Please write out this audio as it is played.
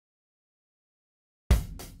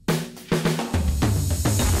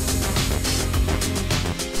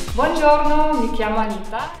Buongiorno, mi chiamo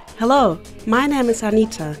Anita. Hello, my name is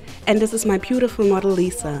Anita and this is my beautiful model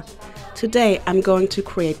Lisa. Today I'm going to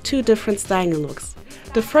create two different styling looks.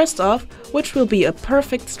 The first off, which will be a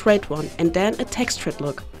perfect straight one, and then a textured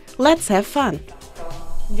look. Let's have fun!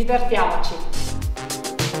 Divertiamoci.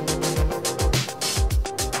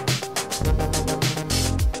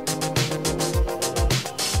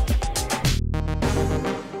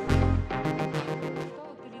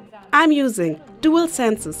 I'm using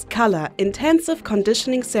Dualsenses Color Intensive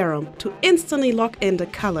Conditioning Serum to instantly lock in the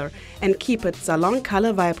color and keep it salon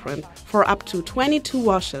color vibrant for up to 22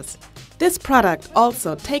 washes. This product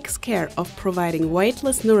also takes care of providing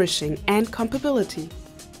weightless nourishing and compatibility.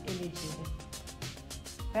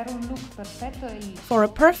 For a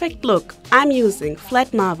perfect look, I'm using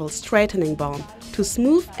Flat Marble Straightening Balm to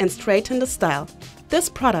smooth and straighten the style. This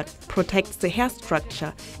product protects the hair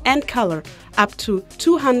structure and color up to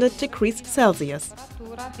 200 degrees Celsius.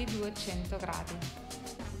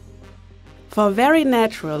 For very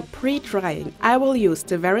natural pre-drying, I will use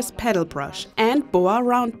the Varis paddle brush and boar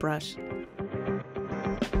round brush.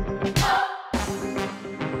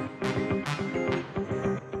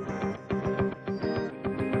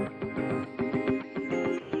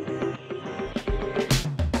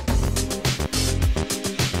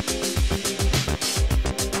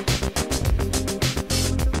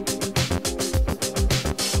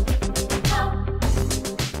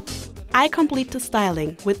 I complete the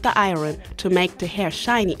styling with the iron to make the hair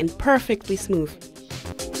shiny and perfectly smooth.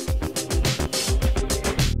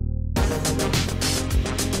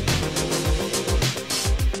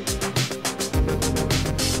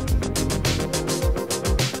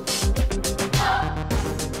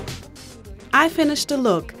 I finished the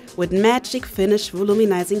look with Magic Finish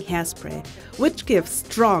Volumizing Hairspray, which gives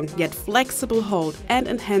strong yet flexible hold and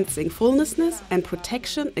enhancing fullness and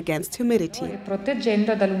protection against humidity.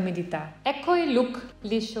 Proteggendo dall'umidità. Ecco il look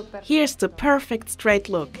liscio per... Here's the perfect straight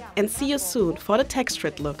look, and see you soon for the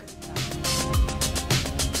textured look.